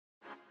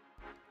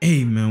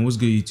Hey man, what's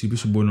good YouTube?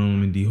 It's your boy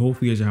Norman.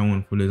 Hopefully you guys are having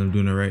one for this. I'm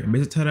doing it right.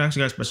 Basically, I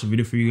actually got a special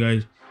video for you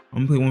guys.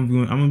 I'm gonna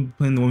be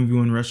playing the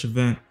 1v1 rush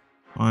event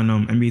on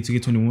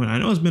NBA2K21. I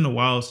know it's been a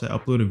while since I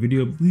uploaded a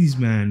video. Please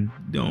man,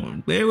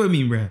 don't bear with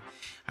me, bruh.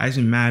 I just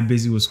been mad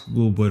busy with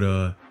school, but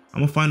I'm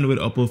gonna find a way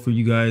to upload for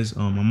you guys.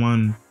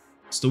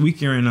 It's the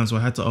weekend right now, so I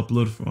had to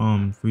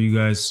upload for you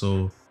guys.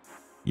 So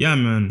yeah,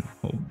 man,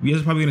 you guys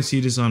are probably gonna see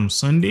this on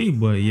Sunday,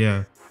 but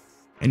yeah.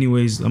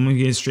 Anyways, I'm gonna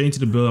get straight into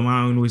the build. I'm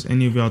not gonna waste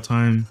any of y'all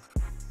time.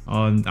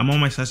 I'm on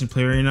my slashing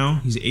player right now.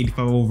 He's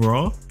 85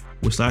 overall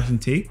with slash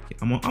and take.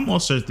 I'm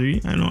all-star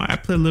 3. I know I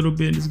play a little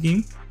bit in this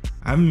game.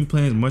 I haven't been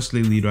playing as much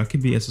lately though. I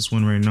could be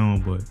SS1 right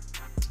now, but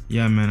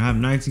yeah, man. I have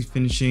 19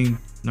 finishing,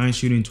 9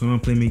 shooting,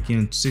 21 playmaking,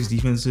 and 6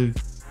 defensive.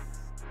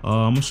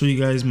 I'm gonna show you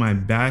guys my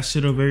badge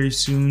setup very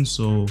soon.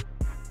 So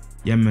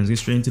yeah, man. Let's get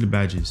straight into the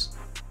badges.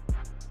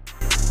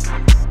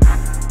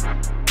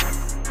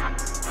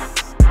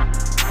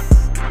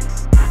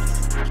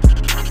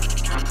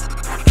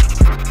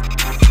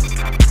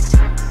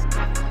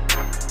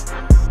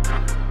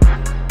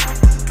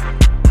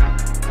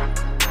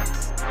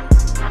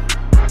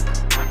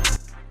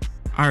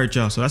 Alright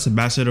y'all, so that's a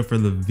bad setup for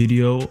the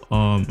video.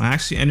 I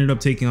actually ended up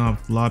taking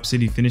off Lob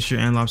City Finisher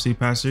and Lob City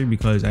Passer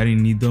because I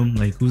didn't need them.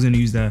 Like, who's gonna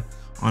use that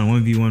on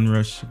 1v1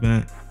 rush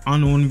event? On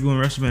the 1v1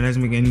 rush event, it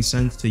doesn't make any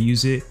sense to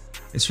use it.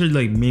 It's for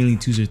like mainly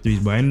 2s or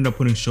 3s, but I ended up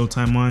putting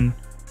Showtime on,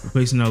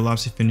 replacing that Lob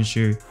City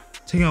Finisher,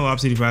 taking out Lob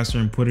City Passer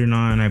and put it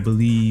on, I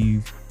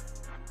believe,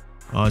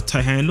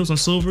 tight handles on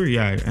silver.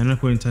 Yeah, I ended up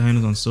putting tight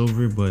handles on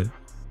silver, but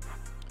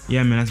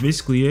yeah, man, that's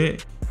basically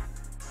it.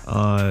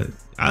 I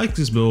like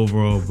this build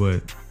overall,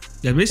 but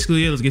yeah,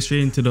 basically, let's get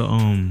straight into the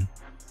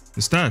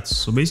stats.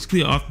 So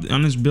basically,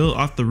 on this build,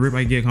 off the rip,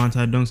 I get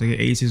contact dunks. I get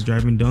 86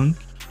 driving dunk.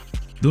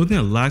 The only thing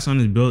that lacks on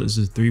this build is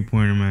a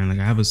 3-pointer, man. Like,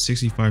 I have a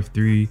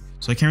 65-3,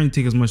 so I can't really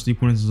take as much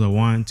 3-pointers as I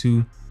want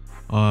to.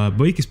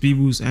 But he can speed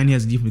boost, and he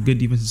has good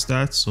defensive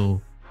stats.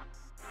 So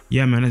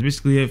yeah, man, that's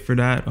basically it for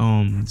that.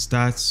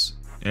 Stats,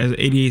 it has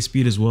 88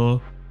 speed as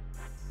well.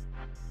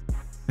 And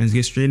let's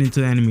get straight into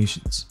the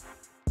animations.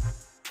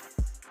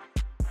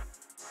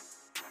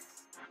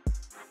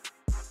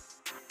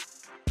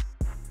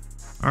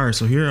 Alright,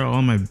 so here are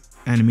all my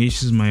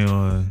animations,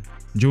 my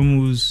drill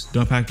moves,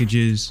 dump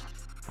packages,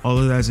 all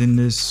of that's in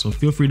this. So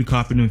feel free to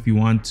copy them if you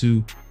want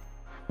to.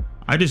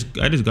 I just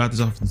got this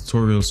off the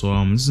tutorial, so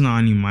this is not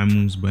any of my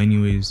moves, but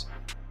anyways,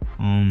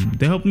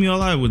 they helped me a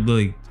lot with,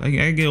 like,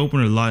 I get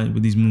open a lot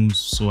with these moves,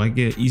 so I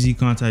get easy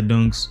contact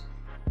dunks.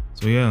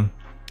 So yeah,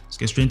 let's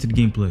get straight into the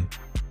gameplay.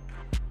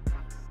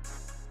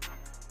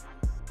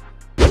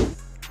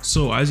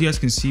 So as you guys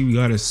can see, we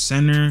got a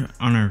center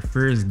on our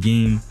first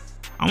game.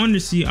 I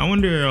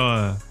wonder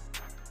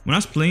when I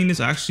was playing this,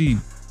 I actually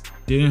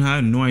didn't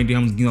have no idea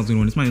how much games I was gonna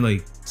win. It's my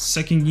like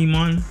second game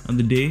on of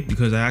the day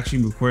because I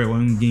actually recorded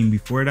one game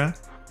before that,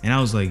 and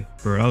I was like,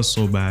 bro, that was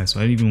so bad, so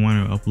I didn't even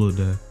want to upload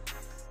that.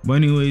 But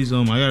anyways,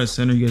 I got a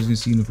center. You guys can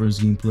see in the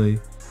first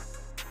gameplay.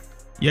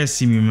 You guys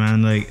see me,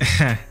 man. Like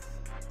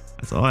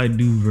that's all I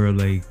do, bro.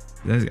 Like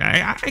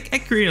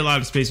I create a lot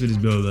of space with this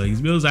build. Like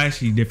this build is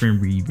actually different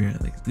breed, bro.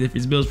 Like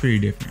this build's pretty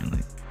different.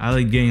 Like I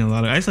like getting a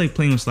lot of. I just like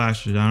playing with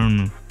slashers. I don't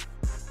know.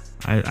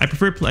 I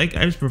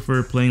just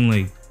prefer playing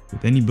like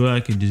with any build.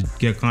 I could just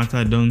get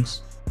contact dunks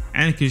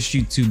and I could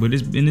shoot too, but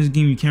in this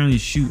game you can't really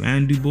shoot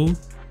and do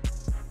both.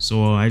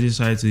 So I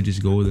decided to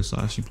just go with the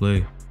slashy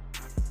play.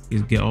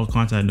 Just get all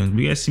contact dunks. But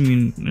you guys see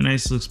me in a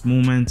nice little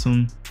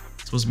momentum.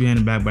 It's supposed to be behind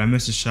the back, but I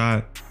missed a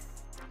shot.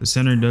 The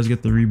center does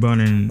get the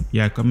rebound, and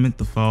yeah, I commit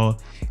the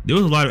foul. There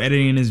was a lot of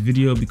editing in this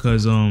video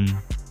because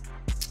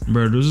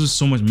bro, there's just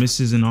so much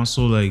misses, and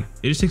also like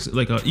it just takes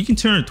like you can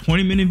turn a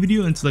 20-minute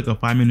video into like a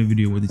 5-minute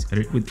video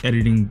with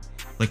editing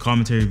like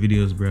commentary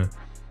videos, bro.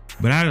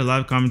 But I had a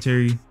live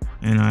commentary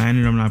and I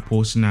ended up not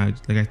posting that.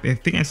 Like I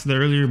think I said that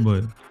earlier,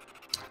 but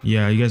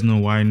yeah, you guys know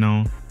why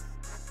now.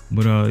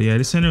 But yeah,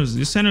 this center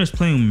is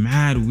playing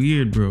mad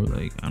weird, bro.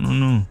 Like I don't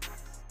know.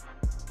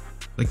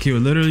 Like he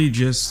would literally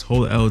just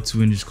hold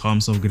L2 and just call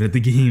himself good at the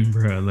game,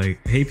 bro. Like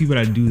I hate people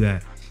that do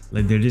that.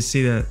 Like they just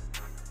say that.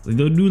 Like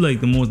they'll do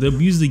like they'll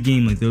abuse the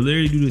game. Like they'll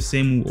literally do the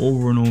same move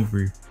over and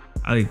over.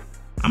 I'm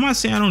not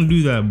saying I don't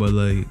do that, but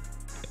like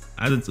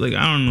I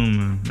don't know,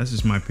 man. That's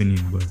just my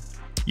opinion. But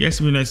yeah, it's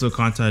a really nice little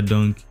contact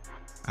dunk.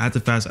 I had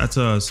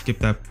to skip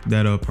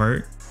that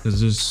part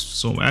because there's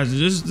so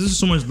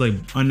much like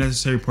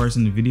unnecessary parts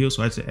in the video,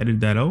 so I had to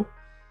edit that out.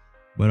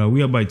 But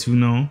we up by 2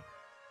 now.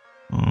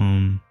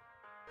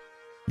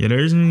 Yeah, there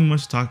isn't really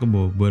much to talk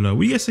about. But what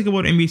do you guys think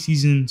about NBA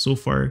season so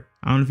far?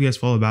 I don't know if you guys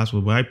follow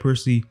basketball, but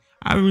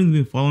I haven't really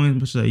been following as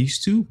much as I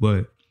used to,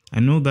 but I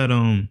know that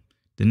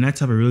the Nets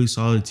have a really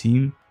solid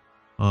team.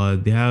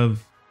 They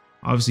have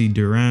obviously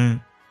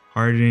Durant,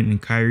 Harden,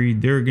 and Kyrie.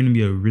 They're gonna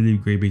be a really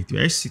great big three.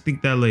 I just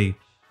think that like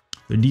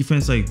their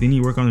defense, like they need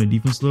to work on their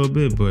defense a little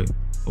bit, but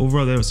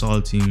overall they have a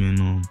solid team.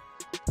 And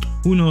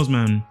who knows,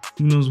 man?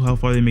 Who knows how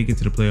far they make it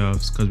to the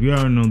playoffs? Because we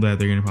already know that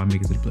they're gonna probably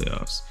make it to the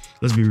playoffs.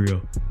 Let's be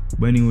real.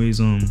 But anyways,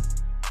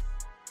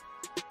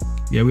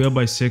 yeah, we up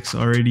by 6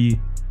 already.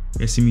 You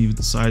guys see me with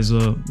the size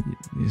up.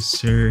 Yes,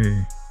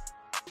 sir.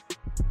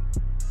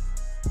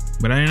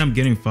 But I ended up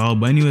getting fouled.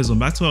 But anyways,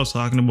 back to what I was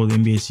talking about, the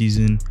NBA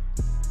season.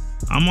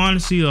 I'm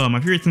honestly, my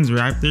favorite team is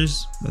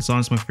Raptors. That's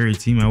honestly my favorite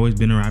team. I've always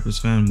been a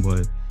Raptors fan,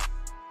 but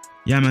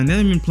yeah, man, they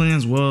haven't been playing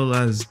as well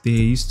as they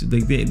used to.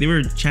 Like they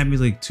were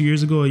champions like 2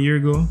 years ago, a year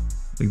ago.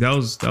 Like that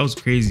was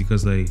crazy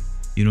because like,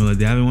 you know, like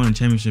they haven't won a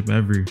championship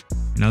ever,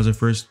 and that was their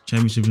first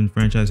championship in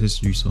franchise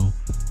history. So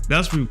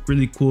that's a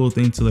really cool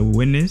thing to like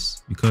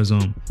witness, because I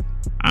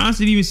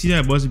honestly didn't even see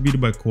that buzzer beater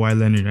by Kawhi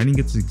Leonard. I didn't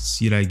get to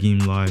see that game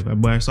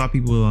live, but I saw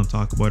people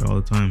talk about it all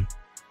the time.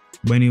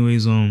 But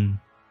anyways,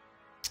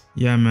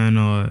 yeah, man,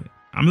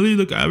 I'm really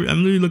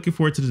looking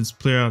forward to this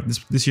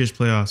this year's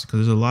playoffs, because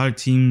there's a lot of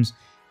teams,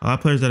 a lot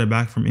of players that are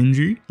back from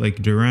injury,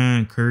 like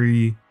Durant,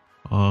 Curry,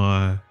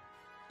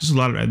 just a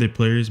lot of other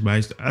players.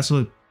 But I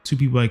saw 2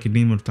 people I could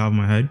name off the top of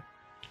my head.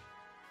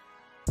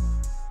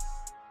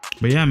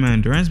 But yeah,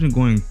 man, Durant's been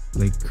going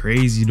like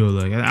crazy though.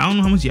 Like I don't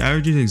know how much he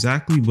averages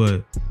exactly,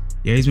 but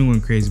yeah, he's been going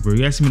crazy, bro.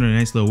 You guys see me on a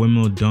nice little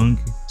windmill dunk.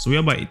 So we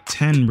up by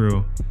 10,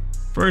 bro.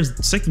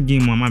 Second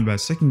game on, my bad.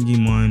 Second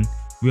game on,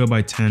 we up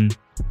by 10.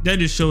 That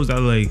just shows that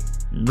like,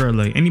 bro,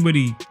 like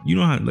anybody, you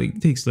know how like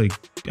it takes like,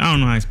 I don't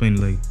know how to explain it.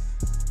 Like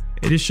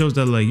it just shows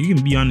that like you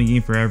can be on the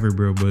game forever,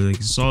 bro, but like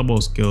it's all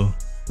about skill.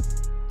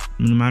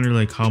 No matter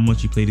like how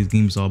much you play this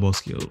game, it's all about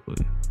skill. But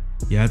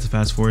yeah, I had to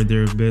fast forward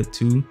there a bit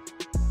too.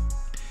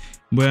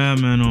 But yeah,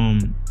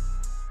 man,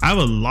 I have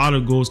a lot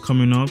of goals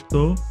coming up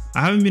though.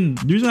 The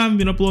reason I haven't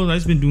been uploading, I've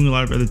just been doing a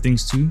lot of other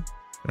things too.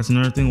 That's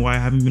another thing why I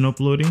haven't been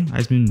uploading. I've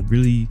just been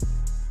really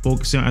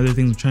focusing on other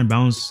things. I'm trying to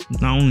balance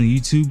not only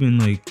YouTube, and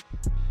like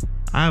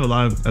I have a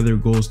lot of other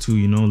goals too,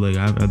 you know, like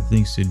I have other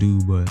things to do.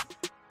 But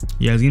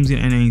yeah, this game's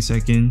gonna end any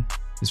second.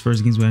 This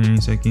first game's gonna end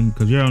any second,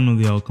 because you don't know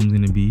the outcome's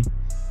gonna be.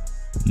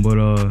 But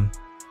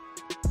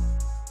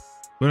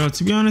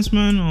to be honest,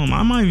 man,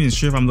 I'm not even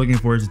sure if I'm looking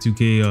forward to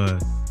 2K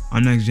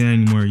on next gen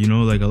anymore. You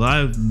know, like a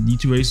lot of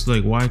YouTubers I used to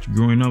like watch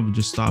growing up and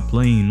just stop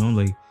playing. You know,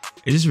 like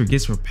it just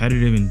gets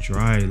repetitive and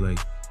dry. Like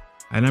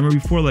I remember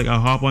before, like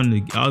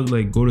I'll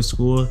like go to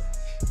school,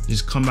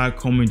 just come back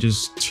home and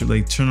just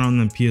like turn on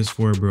the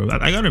PS4, bro.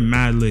 I got it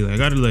mad late. Like, I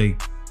got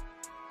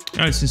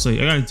it since like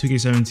I got it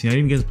 2K17. I didn't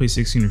even get to play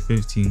 16 or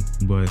 15,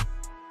 but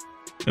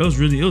it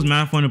was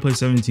mad fun to play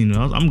 17.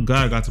 I'm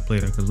glad I got to play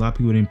that, because a lot of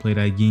people didn't play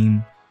that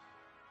game.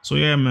 So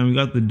yeah, man, we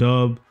got the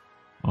dub.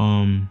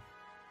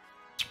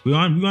 We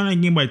won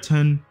that game by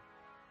 10.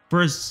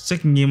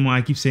 Second game,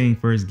 I keep saying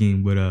first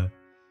game, but yeah,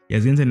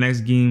 let's get into the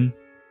next game.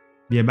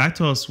 Yeah, back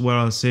to what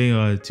I was saying.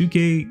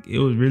 2K, it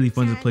was really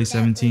fun to play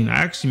 17. I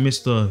actually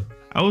missed I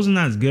wasn't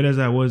as good as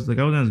I was. Like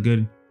I wasn't as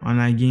good on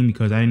that game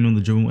because I didn't know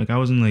the dribble. Like that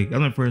was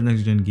my first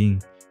next gen game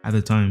at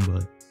the time.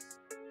 But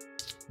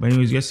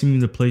anyways, you guys see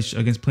me playing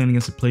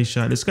against the play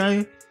shot. This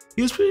guy,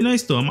 he was pretty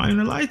nice though. I'm not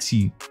gonna lie to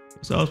you.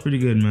 So that was pretty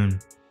good, man.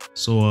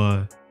 So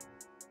I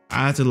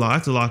had to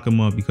lock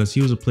him up, because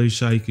he was a play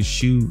shot. He could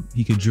shoot,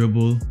 he could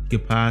dribble, he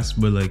could pass.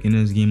 But like in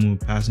this game,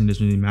 with passing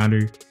doesn't really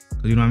matter,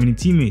 because you don't have any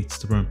teammates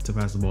to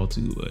pass the ball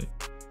to. But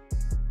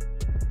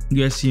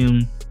you guys see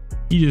him,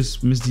 he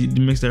just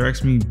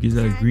misdirects me, gives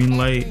that green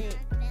light.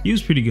 He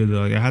was pretty good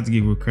though. Like I had to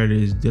give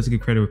credit. Just to give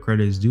credit where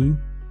credit is due.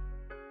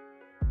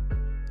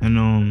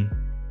 And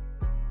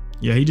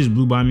yeah, he just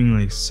blew by me in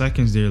like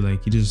seconds there.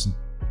 Like he just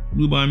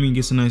blew by me,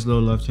 gets a nice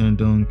little left hand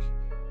dunk.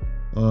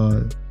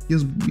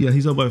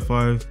 He's up by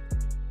 5.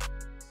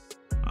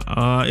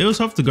 It was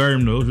tough to guard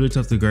him though. It was really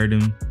tough to guard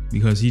him,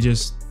 because he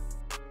just,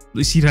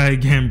 let's see that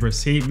again, bro.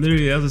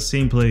 Literally that was the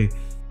same play.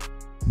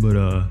 But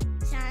yeah,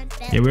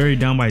 we're already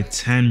down by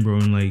 10, bro.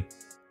 And like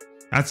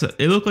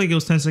it looked like it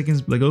was 10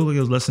 seconds. Like it looked like it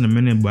was less than a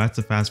minute, but I had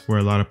to fast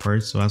forward a lot of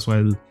parts, so that's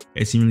why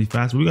it seemed really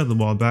fast. But we got the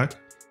ball back.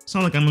 It's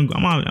not like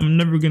I'm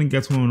never gonna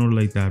get 21-0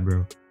 like that,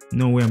 bro.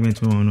 No way I'm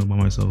getting 21-0 by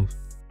myself.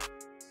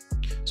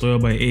 So we're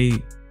up by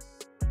 8.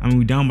 I mean,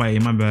 we down by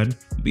 8, my bad.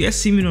 But you guys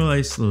see me,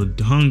 nice little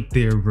dunk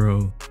there,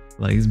 bro.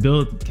 Like his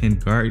build can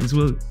guard. His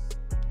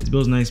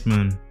build's nice,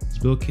 man. His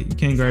build, you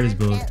can't guard his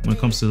build when it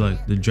comes to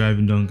like the drive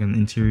and dunk and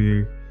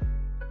interior.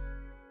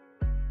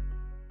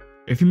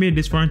 If you made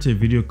this far into the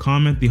video,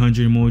 comment the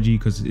 100 emoji,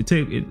 because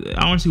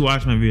I honestly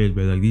watch my videos,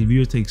 but like these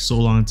videos take so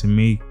long to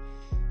make.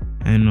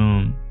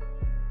 And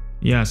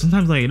yeah,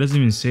 sometimes like it doesn't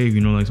even save,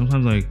 you know, like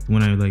sometimes like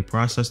when I like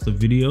process the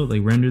video,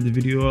 like render the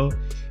video out,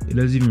 it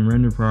doesn't even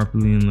render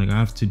properly, and like I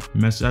have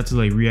to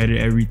like re-edit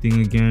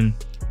everything again.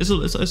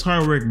 It's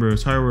hard work, bro.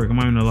 It's hard work. I'm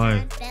not gonna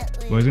lie,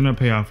 but it's gonna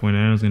pay off when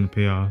I know it's gonna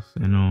pay off.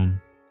 And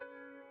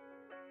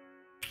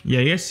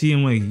yeah, you guys see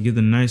him like get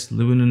the nice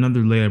living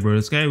another layup, bro.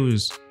 This guy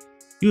was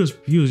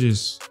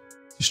just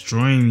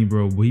destroying me,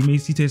 bro. But he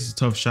takes a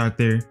tough shot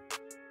there,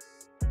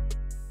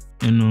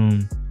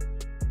 and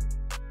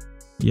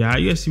yeah,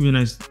 you guys see me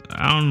nice.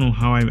 I don't know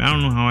how I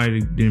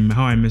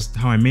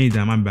made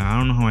that. My bad. I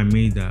don't know how I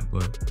made that,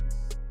 but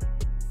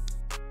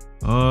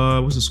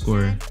what's the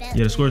score?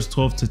 Yeah, the score is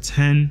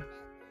 12-10.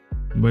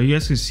 But you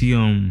guys can see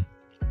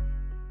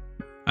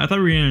I thought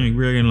we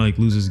were gonna like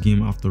lose this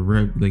game off the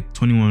rip, like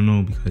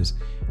 21-0, because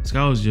this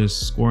guy was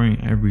just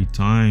scoring every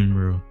time,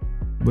 bro.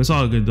 but it's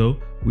all good though.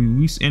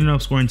 We ended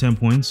up scoring 10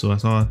 points, so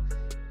that's all.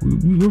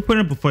 We were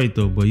putting up a fight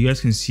though, but you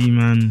guys can see,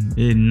 man,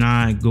 it did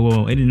not go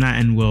well. It did not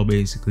end well,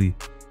 basically.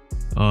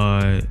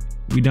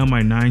 We down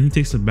by 9. He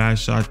takes a bad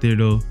shot there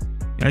though.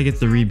 Gotta get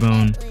the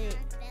rebound.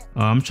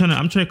 I'm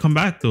trying to come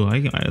back though.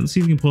 Let's see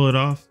if we can pull it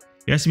off.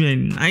 It has to be a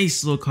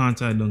nice little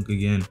contact dunk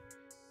again.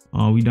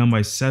 We down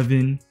by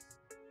 7.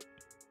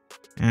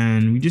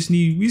 And we just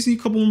need a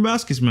couple more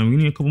baskets, man. We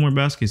need a couple more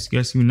baskets. You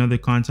guys see another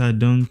contact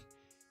dunk.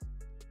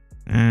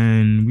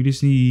 And we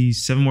just need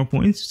 7 more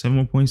points. 7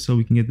 more points so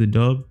we can get the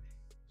dub.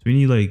 So we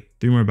need like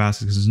 3 more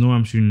baskets because there's no way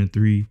I'm shooting a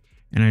 3.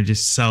 And I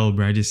just sell,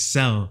 bro. I just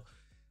sell.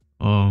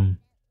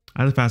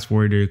 I have to fast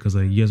forward there because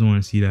like you guys don't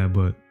want to see that,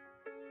 but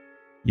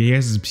yeah,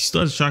 he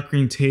still has a shot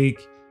cream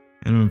take.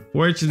 And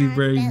unfortunately,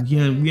 bro, we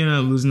ended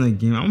up losing that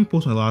game. I'm gonna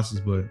post my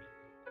losses, but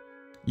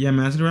yeah,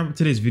 man, that's gonna wrap up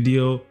today's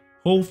video.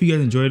 Hopefully you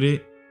guys enjoyed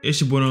it.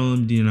 It's your boy,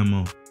 DRIBBLE, and I'm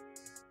out.